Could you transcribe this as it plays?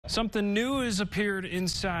Something new has appeared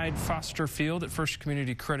inside Foster Field at First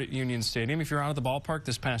Community Credit Union Stadium. If you're out of the ballpark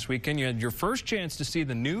this past weekend, you had your first chance to see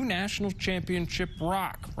the new national championship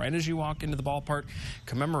rock right as you walk into the ballpark,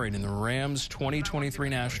 commemorating the Rams' 2023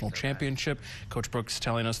 national championship. Coach Brooks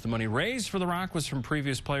telling us the money raised for the rock was from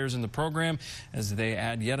previous players in the program as they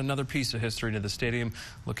add yet another piece of history to the stadium,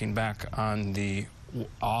 looking back on the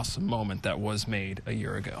awesome moment that was made a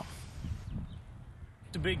year ago.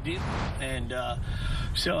 It's a big deal, and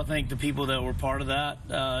so I think the people that were part of that,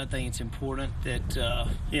 I think it's important that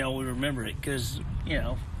we remember it, because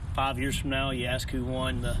 5 years from now, you ask who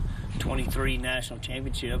won the 23 national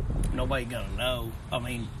championship, nobody gonna know. I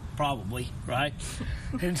mean, probably, right?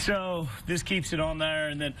 And so this keeps it on there,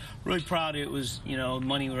 and then really proud it was,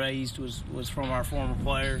 money raised was from our former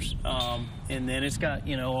players, and then it's got,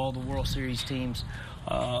 all the World Series teams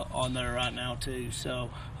on there right now too. So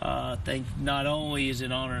I think not only is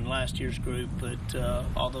it honoring last year's group, but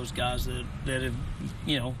all those guys that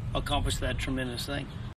have, accomplished that tremendous thing.